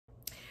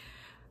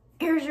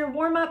Here's your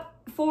warm up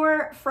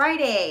for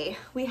Friday.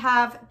 We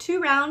have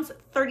 2 rounds,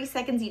 30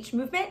 seconds each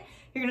movement.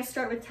 You're gonna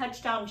start with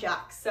touchdown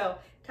jacks. So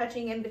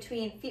touching in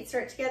between, feet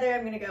start together.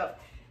 I'm gonna go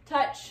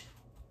touch,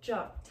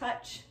 jump,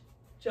 touch,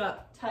 jump,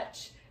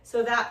 touch.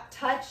 So that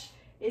touch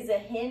is a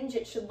hinge.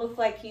 It should look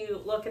like you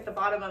look at the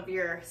bottom of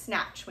your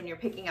snatch when you're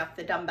picking up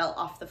the dumbbell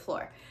off the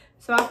floor.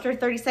 So after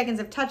 30 seconds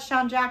of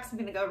touchdown jacks, I'm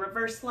gonna go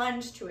reverse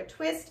lunge to a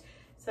twist.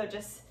 So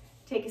just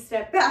take a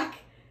step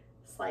back,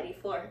 slidey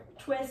floor,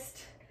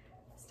 twist,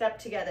 step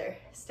together,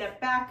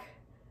 step back,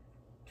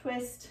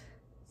 twist,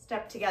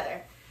 step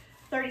together.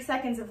 30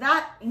 seconds of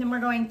that, and then we're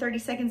going 30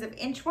 seconds of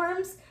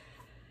inchworms.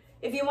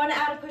 If you want to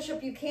add a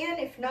push-up, you can.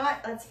 If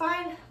not, that's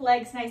fine.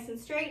 Legs nice and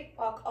straight.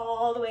 Walk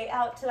all the way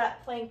out to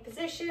that plank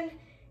position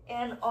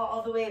and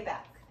all the way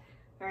back.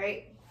 All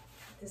right,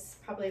 this is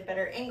probably a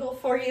better angle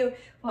for you.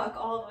 Walk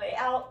all the way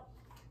out,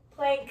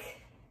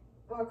 plank,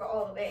 walk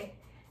all the way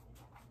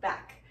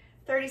back.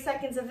 30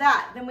 seconds of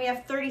that. Then we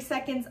have 30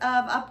 seconds of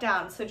up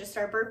down. So just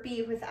our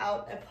burpee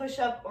without a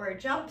push-up or a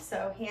jump.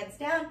 So hands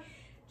down,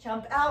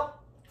 jump out,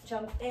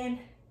 jump in,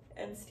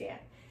 and stand.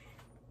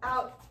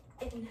 Out,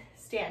 in,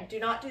 stand. Do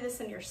not do this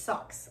in your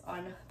socks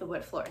on the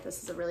wood floor.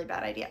 This is a really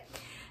bad idea.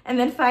 And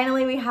then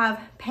finally we have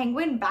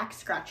penguin back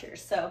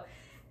scratchers. So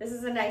this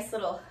is a nice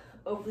little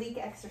oblique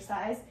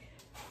exercise.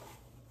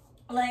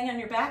 Laying on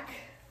your back.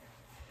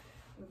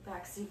 Move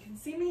back so you can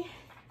see me.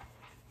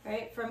 All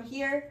right, from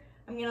here,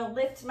 I'm gonna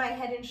lift my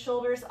head and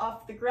shoulders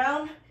off the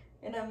ground,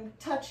 and I'm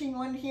touching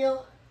one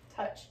heel,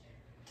 touch,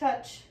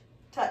 touch,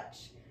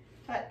 touch,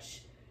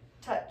 touch,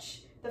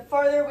 touch. The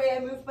farther away I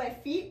move my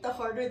feet, the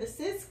harder this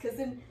is, because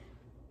then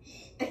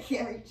I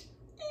can't reach.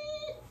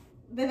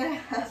 Then I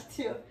have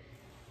to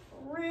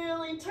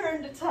really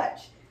turn to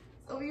touch.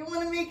 So if you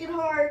want to make it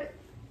hard,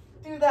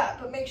 do that,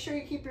 but make sure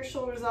you keep your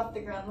shoulders off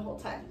the ground the whole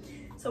time.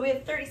 So we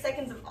have 30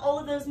 seconds of all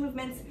of those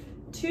movements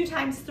 2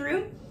 times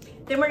through.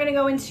 Then we're gonna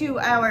go into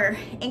our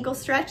ankle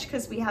stretch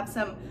because we have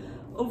some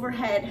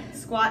overhead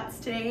squats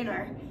today in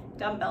our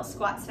dumbbell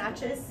squat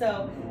snatches.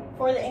 So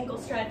for the ankle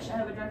stretch,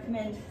 I would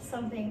recommend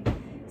something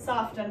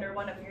soft under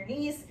one of your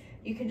knees.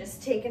 You can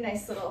just take a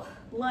nice little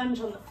lunge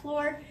on the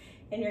floor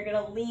and you're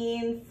gonna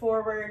lean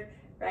forward,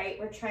 right?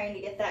 We're trying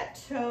to get that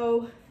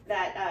toe,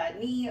 that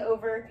knee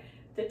over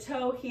the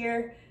toe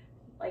here,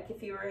 like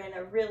if you were in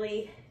a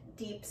really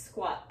deep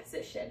squat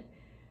position.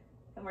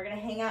 And we're gonna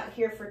hang out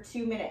here for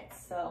 2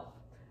 minutes. So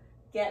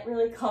get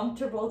really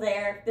comfortable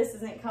there. If this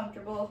isn't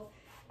comfortable,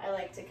 I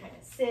like to kind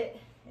of sit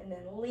and then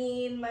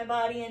lean my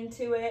body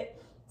into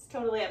it. It's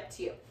totally up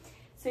to you.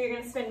 So you're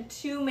gonna spend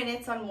 2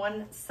 minutes on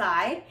one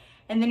side,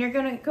 and then you're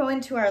gonna go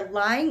into our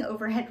lying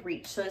overhead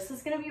reach. So this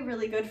is gonna be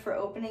really good for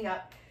opening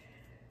up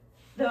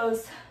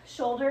those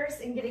shoulders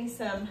and getting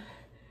some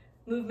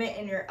movement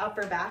in your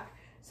upper back.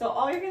 So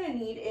all you're gonna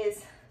need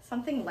is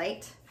something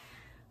light.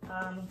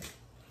 I'm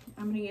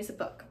gonna use a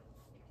book.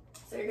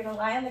 So you're gonna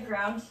lie on the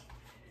ground.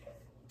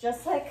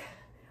 Just like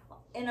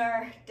in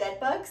our dead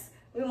bugs,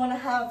 we want to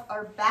have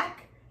our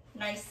back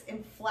nice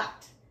and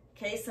flat.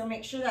 Okay, so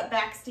make sure that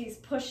back stays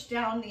pushed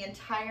down the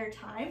entire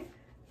time.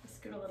 Let's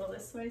scoot a little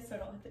this way so I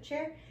don't hit the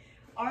chair.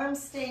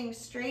 Arms staying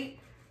straight.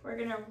 We're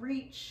gonna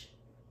reach.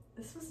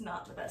 This was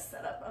not the best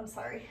setup, I'm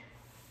sorry.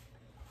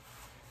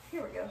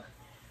 Here we go.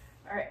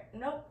 All right,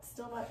 nope,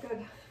 still not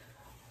good.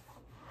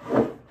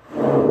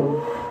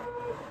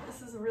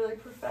 This is a really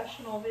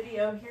professional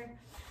video here.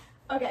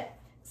 Okay,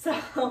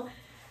 so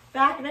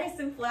back nice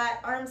and flat,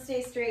 arms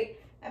stay straight.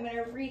 I'm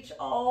gonna reach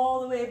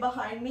all the way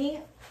behind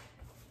me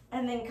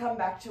and then come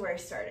back to where I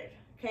started.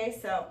 Okay,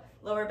 so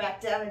lower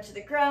back down into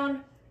the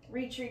ground,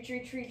 reach, reach,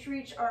 reach, reach,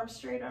 reach, arms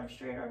straight, arms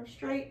straight, arms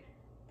straight,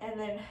 and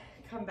then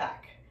come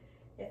back.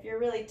 If you're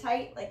really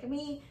tight like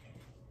me,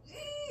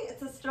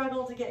 it's a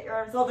struggle to get your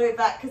arms all the way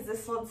back because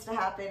this wants to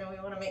happen and we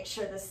wanna make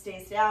sure this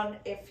stays down.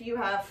 If you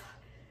have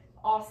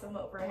awesome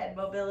overhead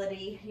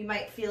mobility, you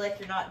might feel like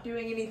you're not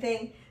doing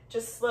anything.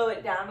 Just slow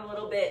it down a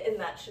little bit and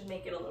that should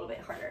make it a little bit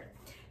harder.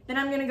 Then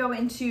I'm gonna go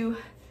into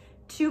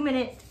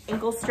 2-minute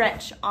ankle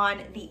stretch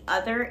on the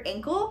other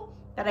ankle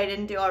that I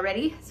didn't do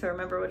already, so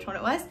remember which one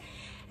it was.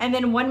 And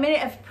then 1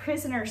 minute of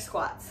prisoner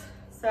squats.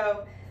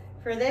 So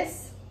for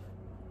this,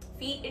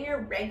 feet in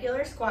your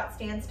regular squat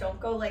stance, don't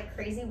go like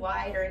crazy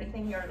wide or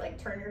anything, or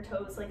like turn your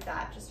toes like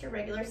that, just your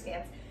regular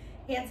stance.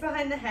 Hands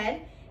behind the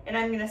head, and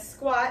I'm gonna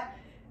squat,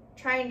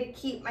 trying to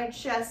keep my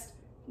chest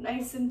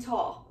nice and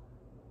tall,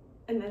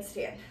 and then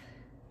stand.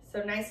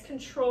 So nice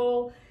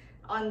control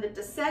on the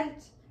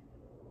descent,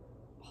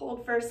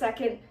 hold for a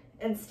second,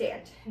 and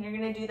stand. And you're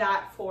gonna do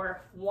that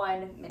for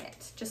 1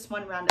 minute, just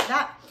 1 round of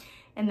that,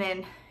 and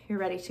then you're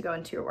ready to go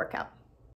into your workout.